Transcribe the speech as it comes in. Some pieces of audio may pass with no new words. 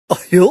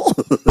Gosh,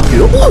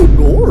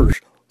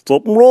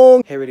 something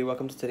wrong. Hey everybody,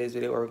 welcome to today's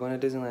video where we're going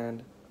to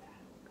Disneyland.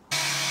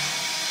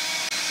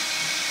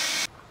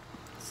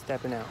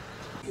 Stepping out.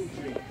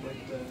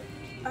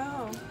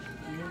 Oh.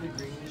 You know the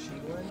green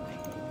machine one?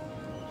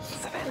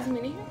 Is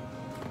Minnie here?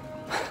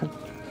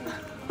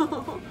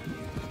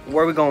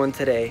 Where are we going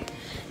today?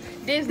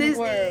 Disney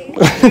World.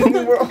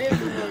 Disney World.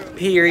 Disney World.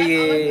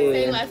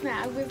 Period. Last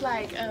night I was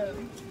like,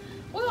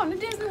 we're going to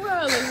Disney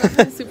World. Like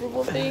the Super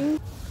Bowl thing.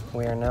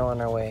 We are now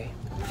on our way.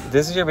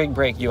 This is your big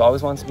break. You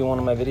always want to be one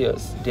of my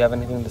videos. Do you have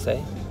anything to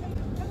say?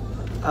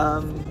 I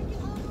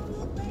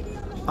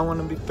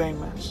want to be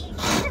famous.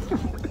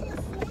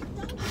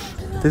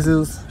 This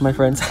is my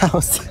friend's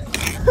house.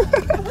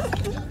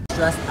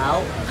 Stressed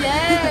out?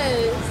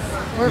 Yes.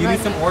 You need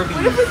some Orbeez.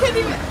 What if we can't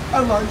even?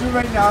 ALONDRA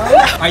right now.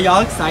 Are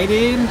y'all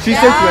excited? She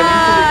says running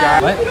to the guy.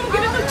 What?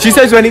 She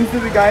says running to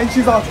the guy and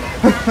she's all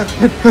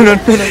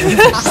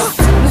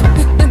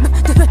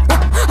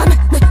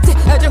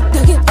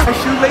her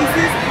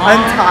shoelaces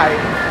untied.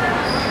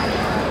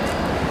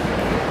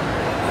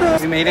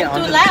 We made it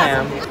onto the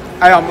cam.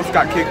 I almost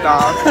got kicked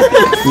off.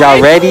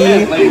 Y'all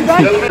ready?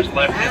 Driver's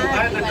left hand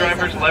side, the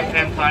driver's left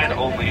hand side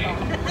only.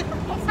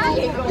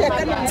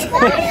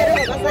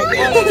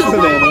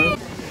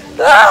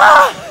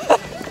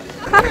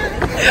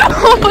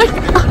 Oh my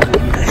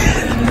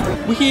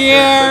god. We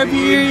here,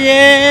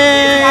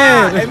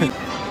 period.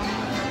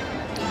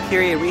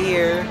 Period, we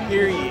here.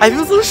 Period. I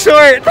feel so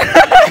short. So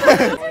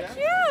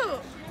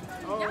cute.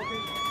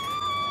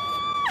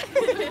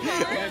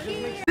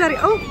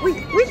 Oh, we're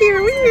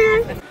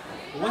here.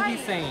 What he's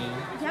saying?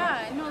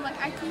 Yeah, no, like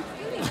I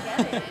completely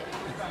get it.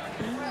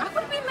 I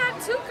would be mad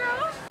too,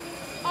 girl.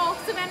 Oh,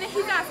 Savannah,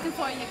 he's asking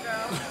for you,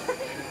 girl.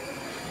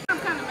 I'm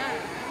kind of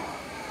mad.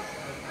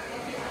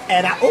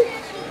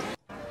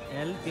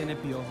 Él tiene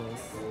piojos.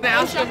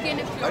 Now she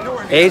tiene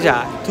piojos.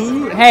 Ella,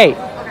 tú, hey,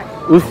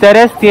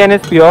 ustedes tienen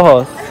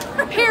piojos.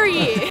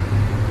 Period.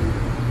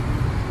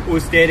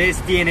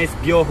 Ustedes tienes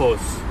piojos.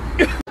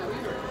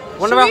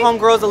 One of our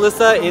homegirls,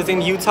 Alyssa, is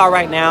in Utah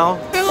right now.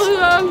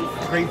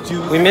 Grape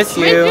juice. We miss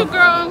Thank you. you,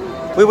 girl.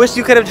 We wish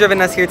you could have driven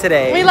us here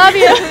today. We love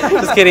you.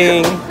 Just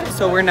kidding.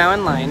 So we're now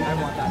in line,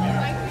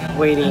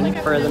 waiting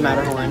for the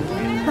Matterhorn.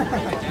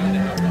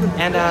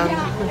 And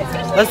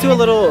let's do a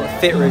little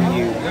fit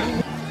review.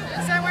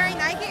 So I'm wearing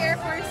Nike Air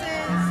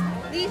Forces.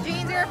 These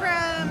jeans are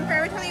from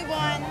Forever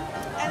 21.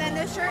 And then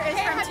this shirt is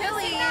from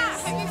Tilly's.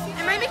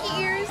 Am I making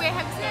ears? Wait,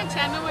 have you seen a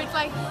channel where it's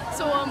like,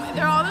 so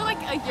they're all in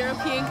like a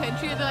European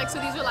country. They're like, so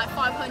these are like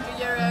 500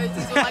 euros.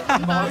 These are like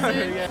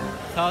 1,000.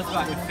 Tell us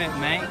about your fit,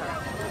 mate. I'm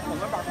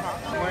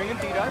wearing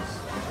Adidas.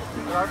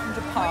 They are from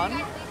Japan.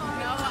 No,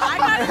 I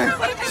got it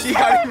from She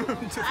got it from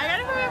Japan. I got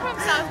it from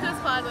South Coast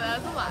Plaza. That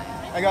was a lie.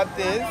 I got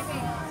this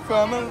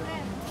from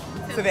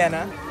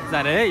Savannah. Is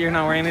that it? You're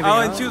not wearing anything Oh,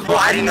 and else? shoes. Well,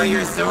 I didn't know you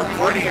were still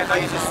recording. I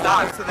thought you just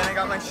stopped. So then I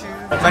got my shoes.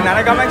 My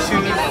nana got my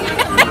shoes.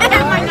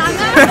 My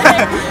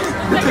nana.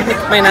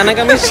 My nana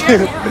got my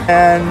shoes.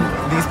 And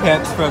these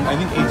pants from, I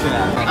think,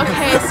 H&M.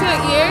 Okay, so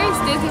ears,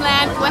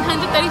 Disneyland,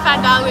 $135.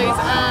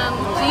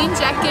 Jean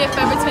jacket,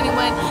 Forever 21,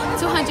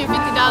 $250.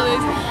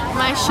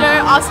 My shirt,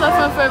 also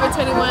from Forever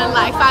 21,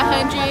 like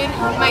 $500.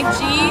 My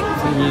jeans,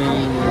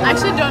 I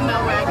actually don't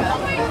know where I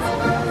got mine.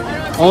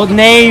 Old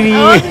Navy.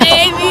 Old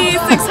Navy,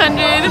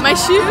 $600. My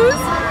shoes,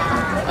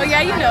 oh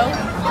yeah, you know.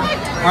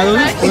 Are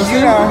those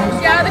exclusive?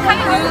 Yeah, they're kind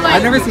of new. Like,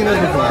 I've never seen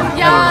those before.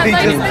 yeah, They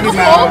like just the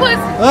came whole out. was.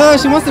 Oh,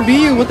 she wants to be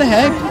you. What the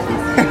heck?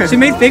 She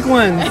made fake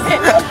ones. I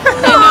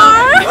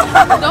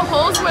know. The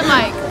holes were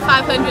like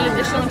 500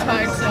 additional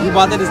charge. So. You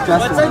bought that as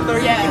dresses.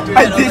 Yeah.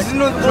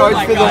 Additional charge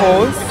for the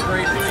holes.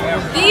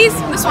 These,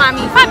 this one, I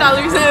mean, $5.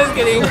 I was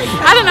kidding.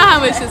 I don't know how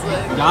much this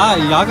was.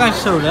 Y'all got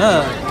showed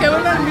up. Okay,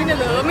 what about Amina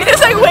though? Amina's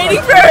like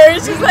waiting for her.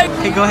 She's like,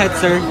 Okay, go ahead,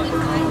 sir.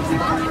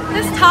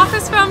 this top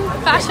is from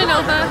Fashion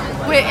Nova.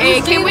 Wait,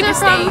 it came with the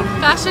stain.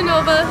 Fashion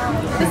Nova.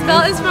 This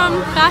belt is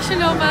from Fashion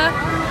Nova.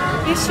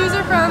 These shoes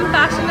are from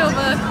Fashion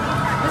Nova.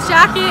 This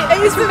jacket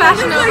is from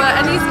Fashion Nova.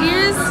 And these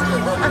ears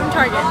are from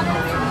Target.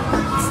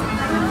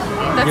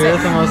 That's You're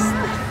it. the most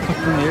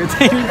fucking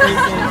irritating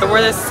person. I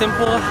wear this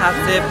simple half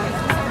zip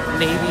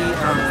navy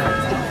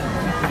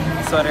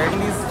sweater and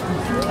these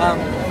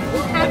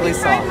ugly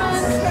socks.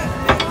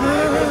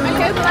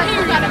 Okay, but I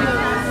hear you gotta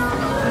move.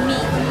 Me.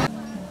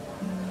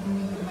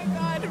 Oh my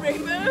god,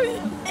 rainbow.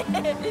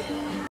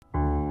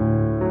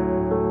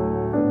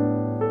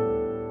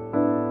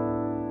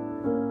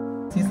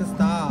 She's a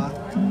star.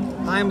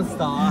 I'm a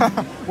star.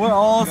 We're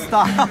all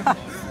stars.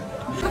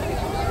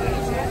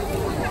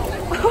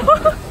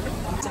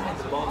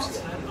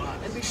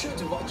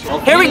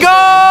 Here we go!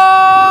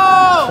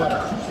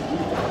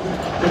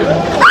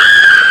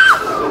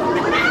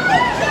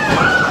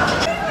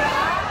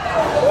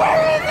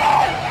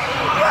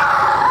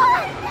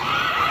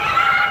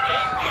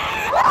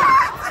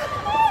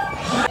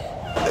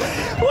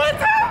 What's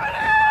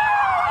happening?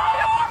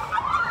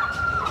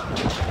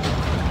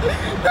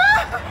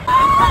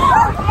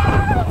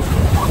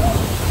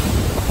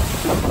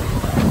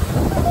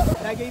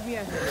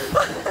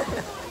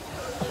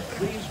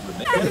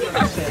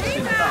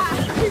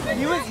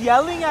 He was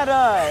yelling at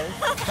us.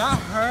 That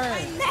hurt.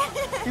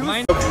 This is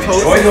my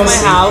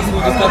house. We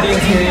just got the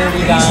interior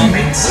redone.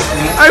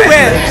 I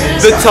went.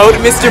 The Toad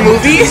Mr.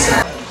 Movie?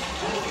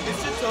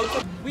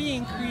 We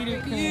in Critter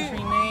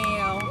Country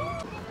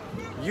now.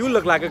 You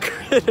look like a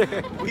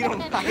critter. We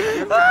don't like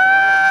you.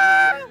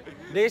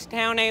 This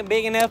town ain't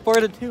big enough for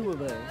the two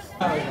of us.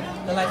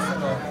 The lights are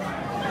low.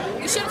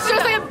 You should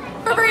have like it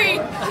for free.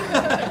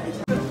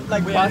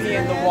 Like Bonnie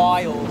and the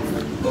Wild.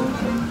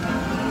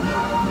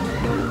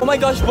 Oh my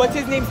gosh, what's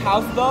his name's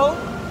house though?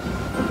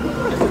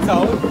 Is it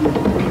Toad?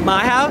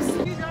 My house?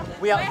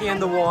 We out here in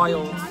the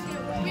wild.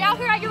 We out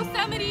here at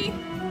Yosemite.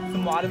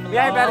 Some watermelon.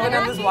 Yeah, I better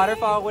than this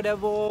waterfall,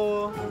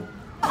 whatever.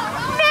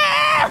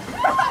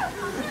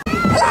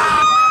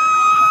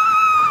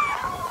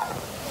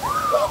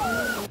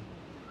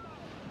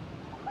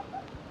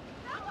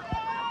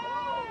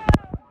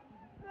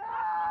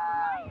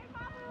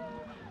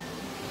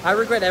 I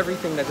regret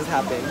everything that just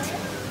happened.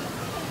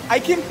 I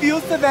can feel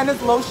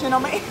Savannah's lotion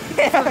on my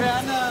hands.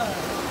 Savannah,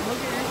 look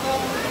at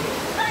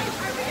yourself. Are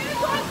we gonna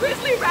go on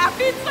Grizzly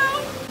Rapids though?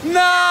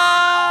 No!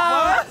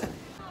 What?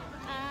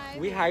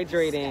 We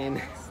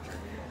hydrating.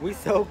 We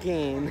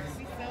soaking.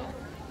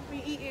 We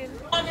eating.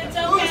 It's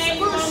okay,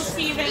 you won't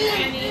see them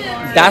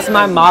anymore. That's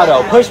my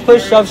motto. Push,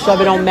 push, shove, shove,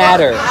 it don't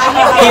matter.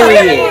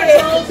 Period.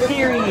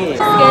 Period.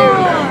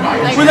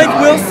 We're like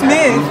Will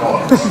Smith.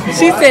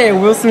 She said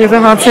Will Smith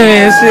and my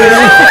tennis shit.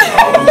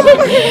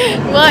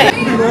 What?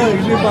 Look,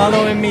 she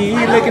following me.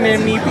 He looking at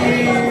me.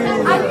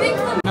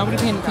 Nobody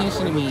paying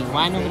attention to me.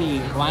 Why nobody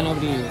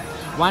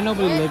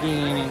looking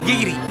at me?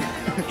 Giggity.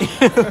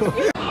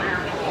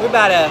 We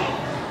about to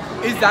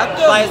Is that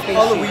the fly a spaceship.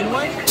 Halloween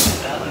one?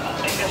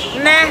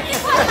 Nah.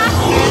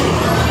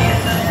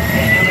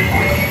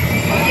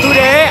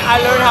 Today I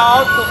learned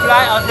how to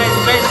fly a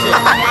spaceship.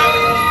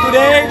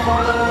 Today.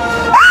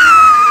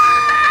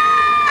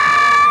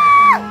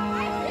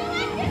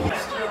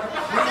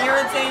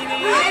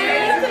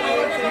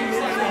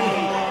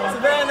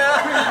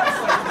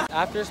 Savannah.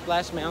 After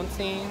Splash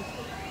Mountain,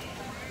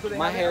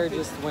 my hair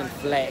just went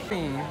flat.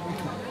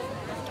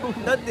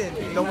 Nothing.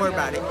 Don't worry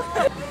about it.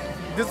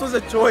 This was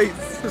a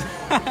choice.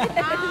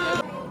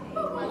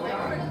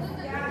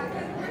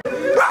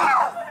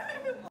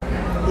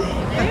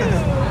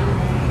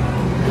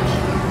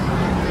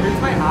 Here's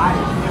my eye.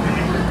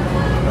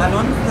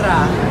 Alondra.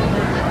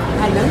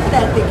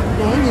 Alondra, te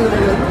extraño,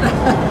 Alondra.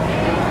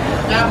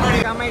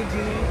 Got my G.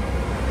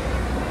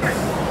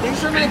 Thanks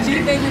for my G,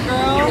 baby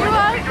girl.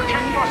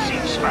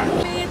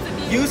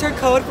 Use her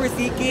code for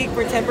SeatGeek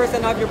for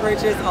 10% off your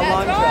purchase,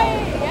 Alondra.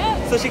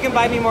 Yep. So she can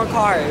buy me more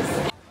cars.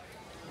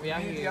 We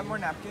out Do you have more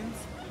napkins?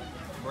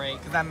 Break.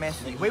 Because I'm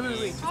messy. Wait.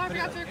 Just Oh, I put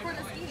it forgot up. to record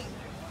us eating.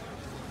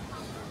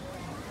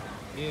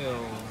 Ew.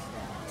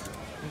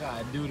 You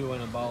got a doo-doo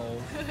in a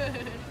bowl.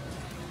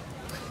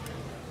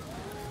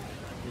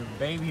 Your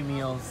baby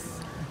meals.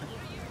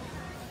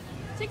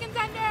 Chicken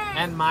tender.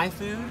 And my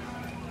food?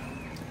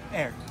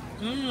 Air.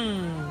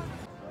 Mmm.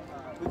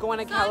 We're going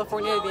to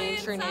California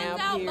Adventure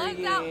now,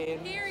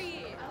 period.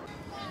 Period.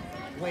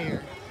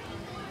 Where?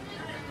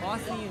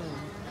 Awesome.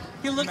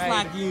 He looks Right.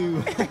 like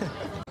you.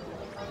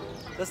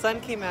 The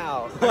sun came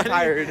out. I'm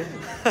tired.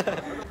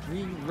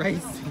 We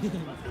racing.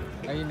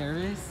 Are you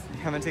nervous?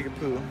 I'm gonna take a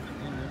poo. Are you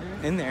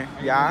nervous? In there. Are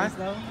you Yeah? nervous,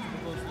 though?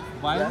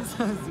 Why Yeah. is it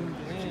so zoomed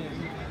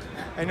in?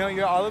 I know,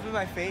 you're all over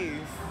my face.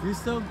 You're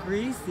so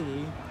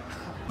greasy.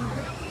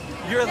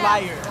 You're a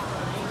liar.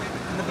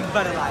 Nothing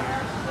but a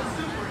liar.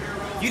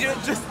 You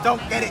just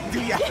don't get it, do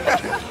ya?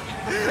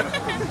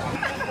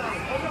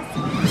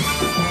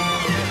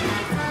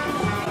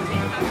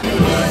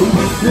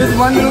 There's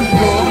one little girl.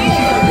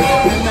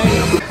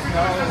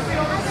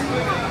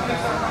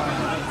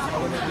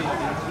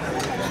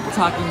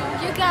 Talking.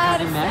 You got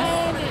a Talking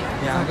friend.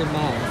 Talking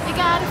mess. You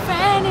got a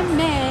friend in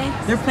me.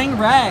 They're playing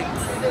Rex.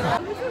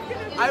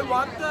 I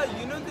want the,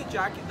 you know the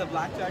jacket, the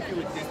black jacket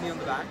with Disney on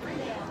the back? I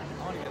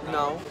want to get that.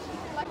 No.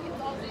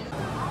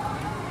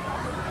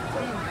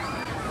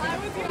 Why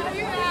would you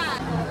do that?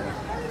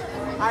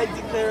 I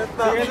declare a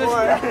thumb Here's a war.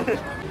 strap.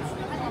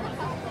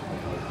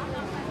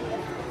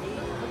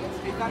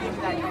 It's not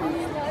even that good.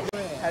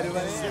 How do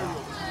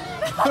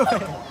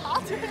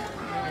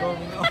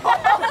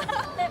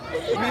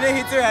Mina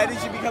hits her head and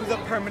she becomes a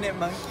permanent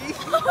monkey.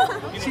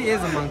 She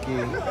is a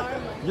monkey.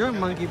 You're a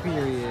monkey,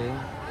 period.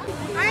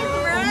 I'm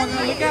Oh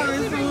my god,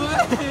 look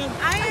at her.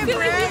 I am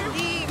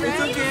ready. It's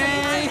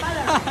okay.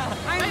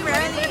 I'm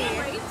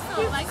ready.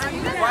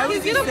 Why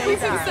would you say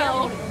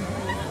that?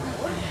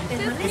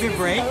 If it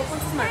breaks,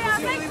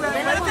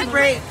 Let it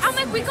break. I'm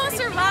like, we gonna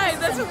survive.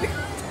 That's what we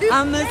gonna do.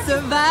 I'm a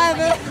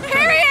survivor.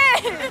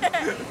 Period.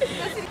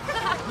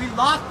 We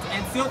locked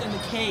and sealed in the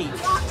cage.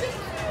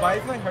 Why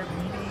is my heart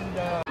beating?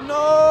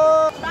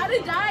 No! About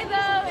to die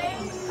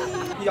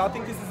though. Y'all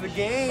think this is a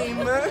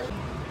game?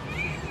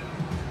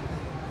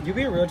 You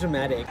being real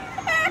dramatic.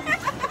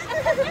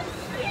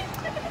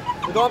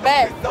 We're going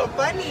back. So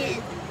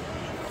funny!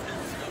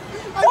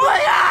 Oh my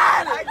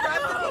god! I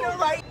grabbed the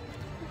right.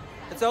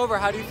 It's over.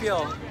 How do you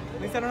feel?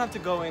 At least I don't have to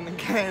go in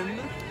again.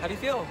 How do you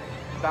feel?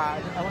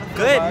 Bad. I want to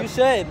Good, you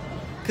should.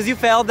 Because you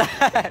failed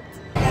that.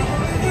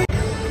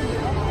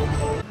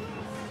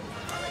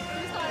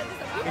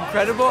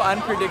 Incredible,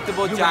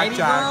 unpredictable Jack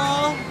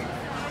Jack.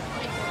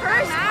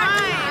 First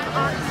time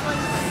on this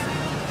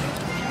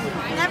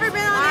one. Never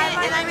been on it,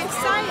 and I'm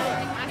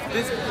excited.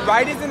 This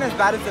ride isn't as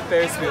bad as the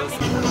Ferris wheels.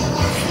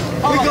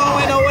 We're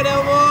going over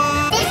there,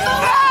 boy.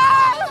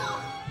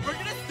 We're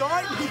gonna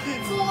start. 4, 3,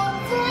 2,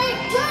 1.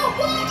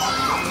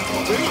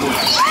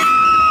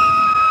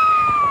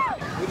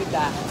 We did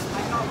that.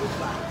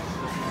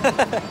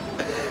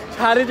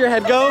 How did your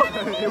head go?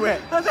 It went.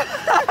 You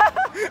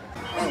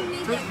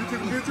took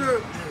a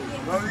picture?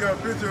 Now you got a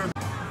picture.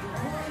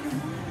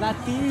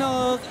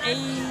 Latinos,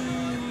 ayy.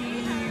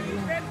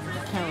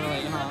 Can't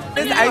relate, huh?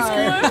 This ice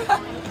cream.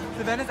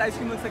 Savannah's ice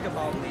cream looks like a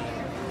ball.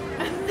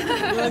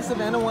 You like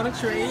Savannah want to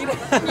trade?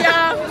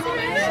 Yeah.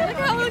 Look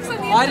how it looks on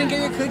the Oh, I didn't get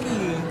your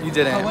cookie. You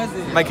didn't. How was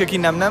it? My cookie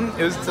num num.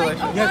 It was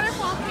delicious. Oh,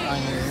 waterfall cake.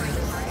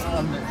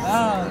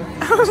 Oh.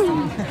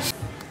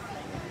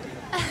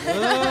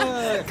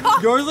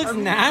 Yours looks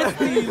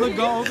nasty. Look,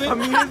 go open.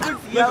 AMEENAS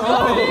looks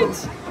yellow.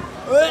 It's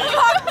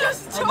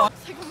like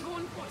I'm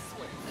going for a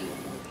swim.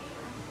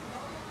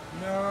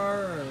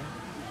 No.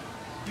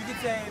 You could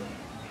say,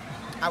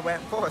 I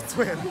went for a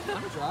swim.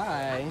 I'm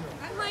dry.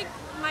 I'm like,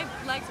 my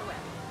legs are wet.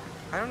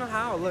 I don't know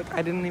how. Look,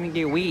 I didn't even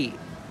get wheat.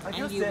 I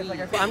feel sick. Like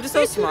I feel I'm just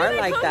so smart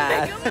like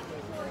that.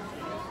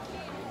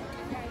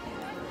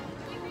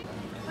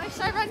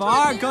 Should I run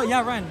Far, towards go. you?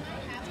 Yeah, run.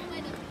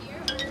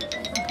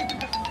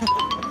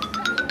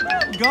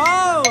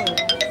 Go!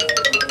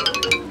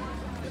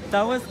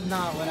 That was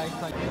not what I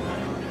thought.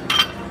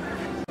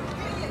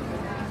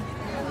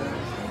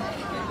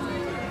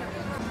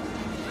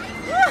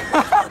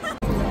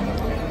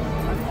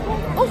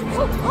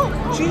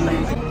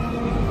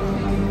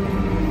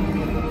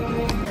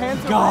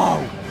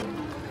 Go!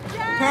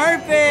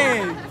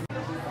 Perfect!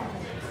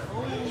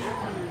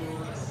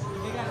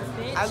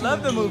 I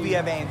love the movie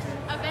Avengers.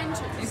 Avengers.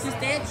 It's a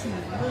statue.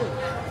 Look.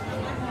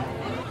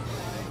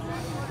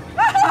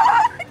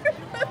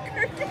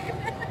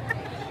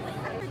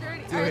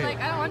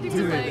 I don't want you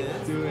to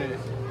like. Do it.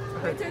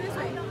 Turn this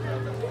way.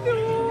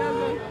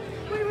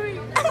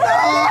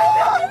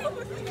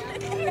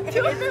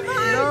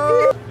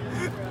 No.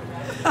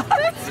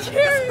 That's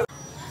scary.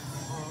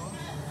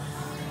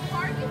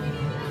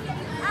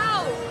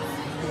 Ow!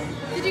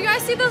 Did you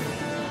guys see the?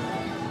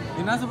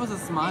 You're not supposed to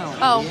smile.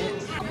 Oh.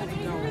 Idiot.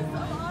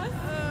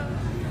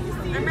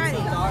 I'm ready.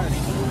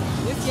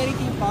 This Yeti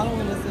keep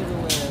following us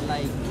everywhere.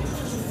 Like,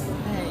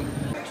 hey.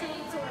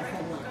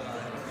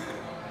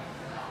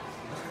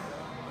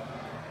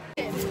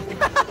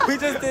 We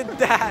just did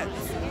that.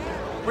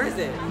 Where is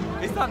it?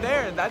 It's not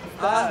there. That's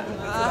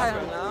I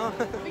don't know.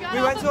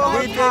 We went to a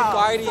We did hotel.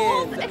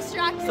 Guardians.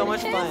 Extracted. So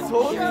much fun.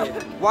 Told you.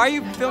 Why are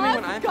you filming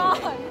when I'm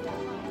filming?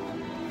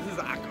 This is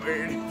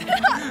awkward.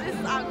 This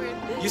is awkward.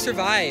 You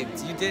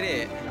survived. You did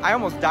it. I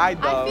almost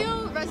died though. I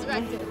feel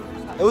resurrected.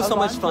 It was so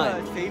much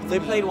Alondra fun. saved They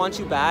me. played Want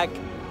You Back.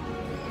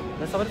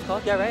 That's not what it's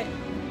called? Yeah, right?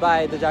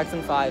 By the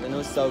Jackson 5, and it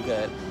was so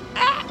good.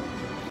 I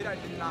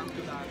did not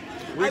do that.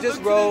 We I just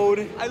looked rode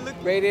at it- I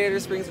looked- Radiator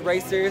Springs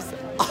Racers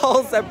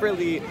all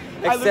separately,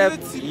 I looked at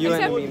except the- you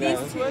and me these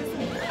now. two. I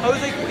was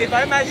like, if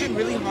I imagine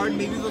really hard,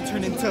 maybe they'll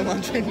turn into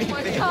Alondra and Nathan.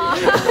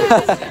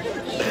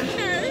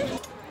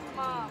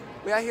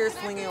 We out here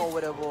swinging or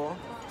whatever.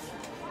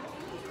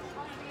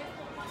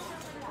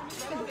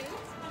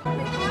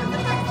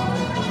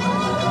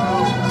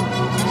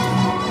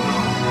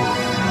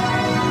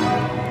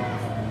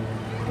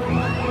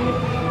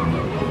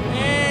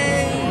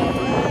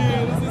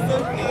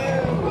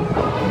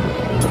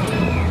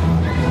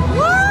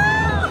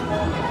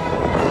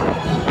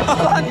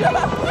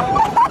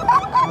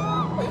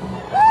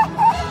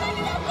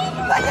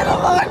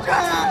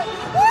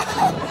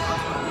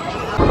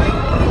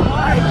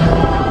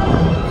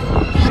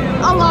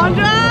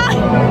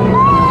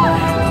 Alondra!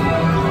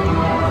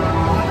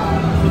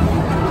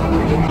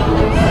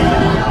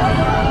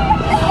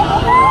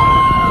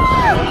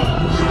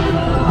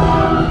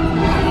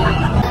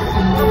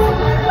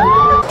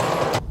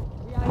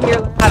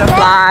 How to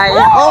fly.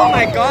 Oh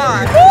my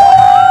god.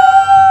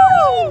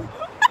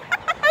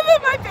 I'm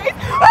in my face.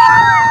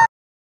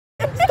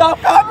 Stop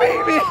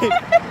copying me!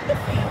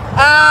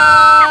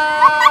 Oh!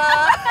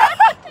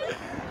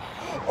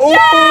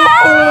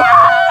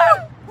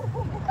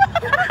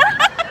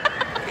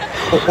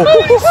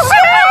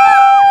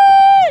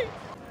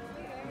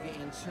 The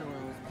intro,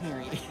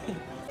 period.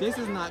 This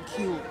is not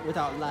cute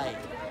without light.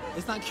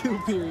 It's not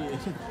cute, period.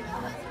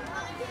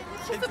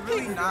 It's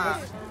really not.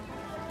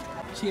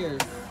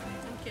 Cheers.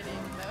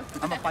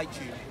 I'm gonna fight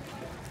you.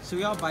 Should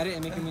we all bite it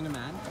and make Ameena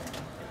mad?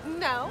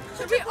 No.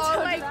 Should we all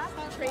like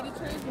trade each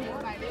other's name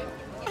by it?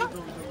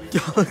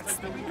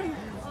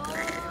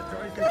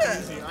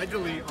 I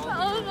delete all.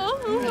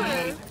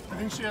 Oh, I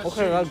think she has.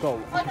 Okay, let's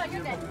go. Oh, no,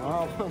 you're dead.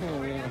 Oh,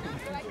 yeah.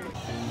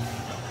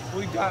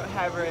 We got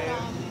Haber in.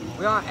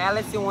 We're on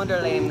Alice in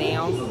Wonderland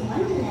now. This is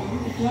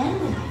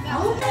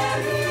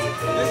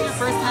your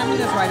first time in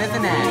this ride,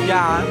 isn't it?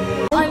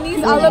 Yeah. Our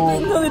knees all up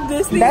into the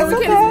Disney. That's we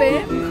okay.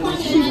 can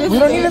spin. We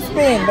don't need to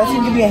spin. That's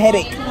gonna give me a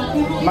headache.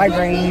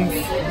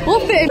 Migraines. We'll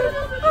fit.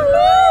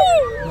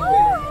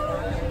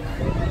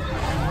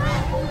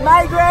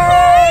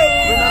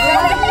 Migraine!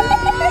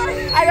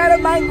 I got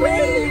a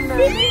migraine!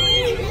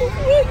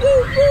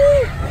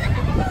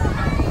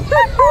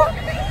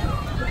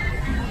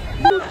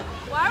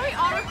 Why are we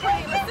all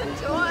recording? Let's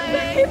enjoy.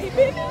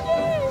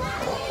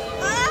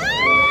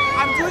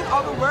 I'm doing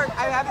all the work.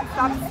 I haven't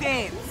stopped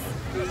since.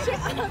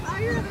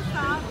 Are you gonna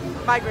stop?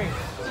 Migraine.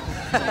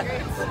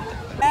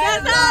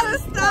 That's not a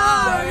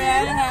stop.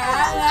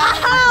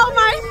 Ow,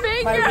 my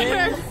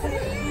finger.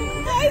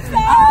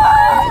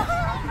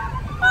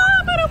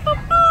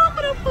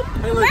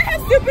 Look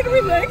how stupid we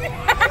look.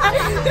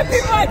 The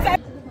people outside.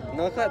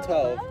 No, it's not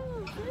 12.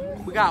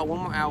 We got 1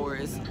 more hour.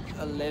 It's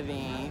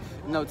 11.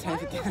 No,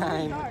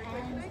 10:59.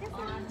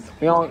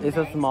 It's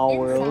a small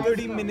world.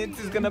 30 minutes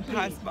is gonna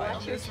pass by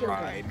on this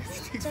ride because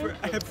it takes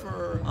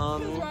forever.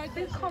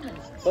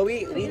 But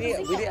we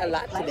did a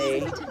lot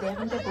today.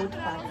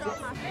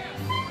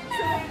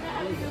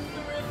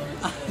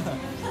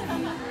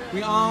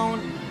 We own.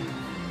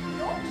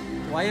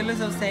 Why you look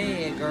so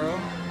sad, girl?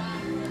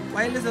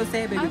 Why you look so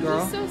sad, baby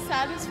girl? I'm just so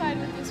satisfied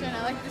with this right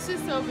now. Like, this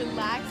is so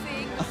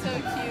relaxing, so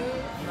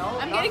cute.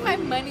 I'm getting my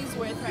money's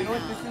worth right now. You know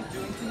what this is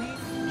doing to me?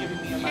 Giving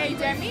me a Hey,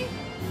 Demi?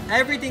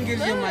 Everything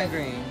gives you a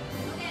migraine.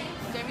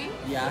 Demi?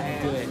 Yeah,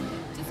 do it.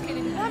 Just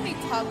kidding. You know how many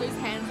toddlers'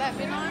 hands I've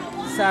been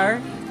on? Sir,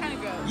 It's kind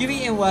of gross. you've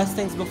eaten worse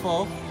things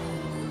before.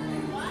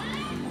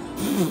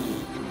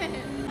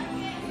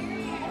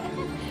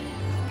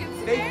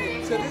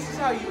 So this is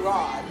how you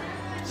ride.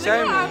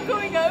 Show me. I'm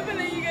going up and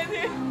then you guys are...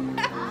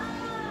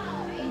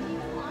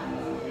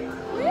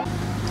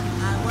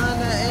 I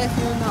wonder if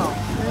you know.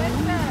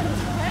 What's that?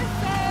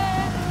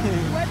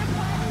 Where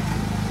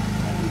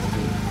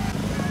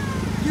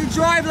the You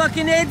drive like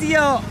an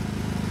idiot.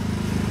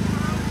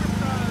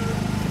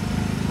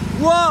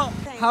 Whoa.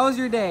 How was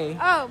your day?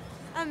 Oh,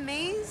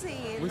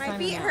 amazing. We're My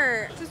signing feet out.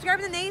 hurt. Subscribe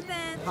to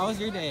Nathan. How was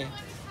your day?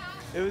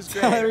 It was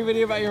Tell great.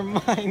 everybody about your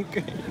migraine.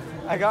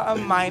 I got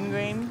a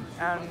migraine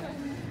and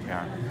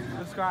yeah,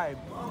 subscribe.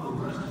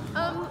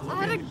 I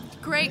had a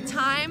great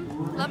time.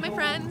 Love my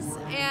friends,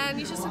 and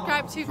you should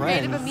subscribe to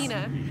Creative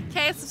AMEENA.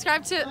 Okay,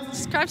 subscribe to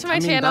my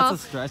channel.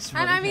 That's a stretch.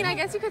 And I mean, I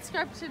guess you could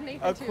subscribe to Nathan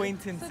too.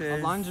 Acquaintances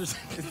Alondra's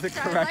is the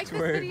Subscribe. correct Like this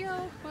word.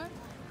 video. What?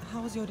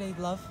 How was your day,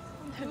 love?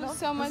 It was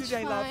so much your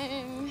day, love?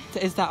 fun.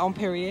 Is that on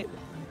period?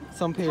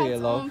 It's on period,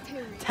 That's love. on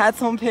period.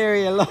 That's on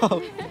period,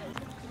 love.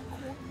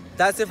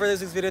 That's it for this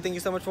week's video. Thank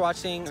you so much for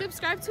watching.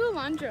 Subscribe to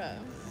Alondra.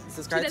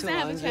 Subscribe She to doesn't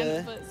have a channel,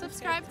 Alondra. but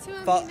subscribe to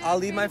But AMEENA. I'll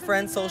leave my Creative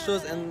friend's AMEENA.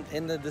 socials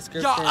in the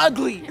description. Y'all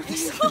ugly. In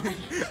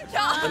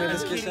the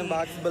description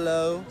box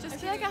below. Just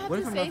feel like I have What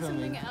to if I'm say not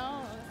filming? something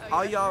else.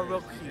 All y'all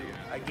real cute,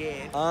 I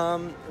guess.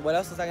 What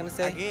else was I gonna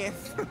say? I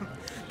guess.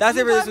 That's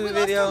it for this we week's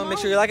lost video. our Make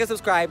sure you like and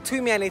subscribe.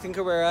 Tweet me at Nathan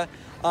Carrera.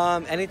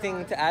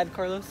 Anything to add,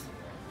 Carlos?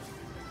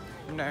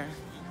 No.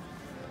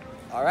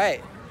 All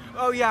right.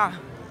 Oh yeah.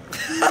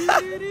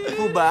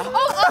 Cuba.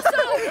 Oh,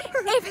 also,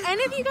 if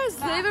any of you guys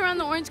live around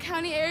the Orange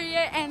County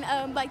area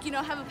and like, you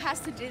know, have a pass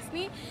to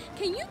Disney,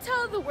 can you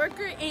tell the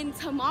worker in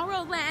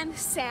Tomorrowland,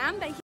 Sam,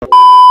 that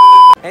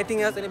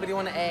Anything else anybody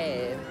want to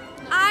add?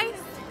 I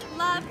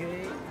love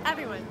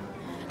everyone.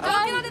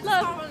 I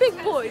love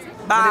big boys.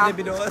 Bye.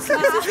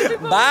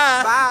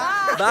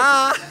 Bye.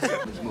 Bye.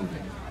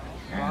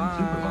 And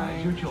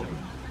supervise your children.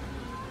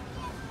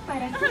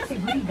 Para su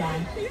seguridad,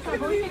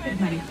 favor de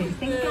permanecer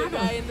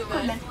sentados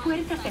con las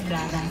puertas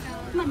cerradas,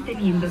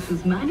 manteniendo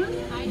sus manos,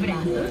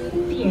 brazos,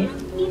 pies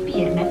y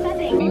piernas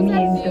en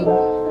movimiento.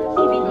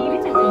 Y vigilen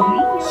a sus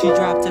niños. She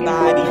dropped a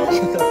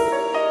body.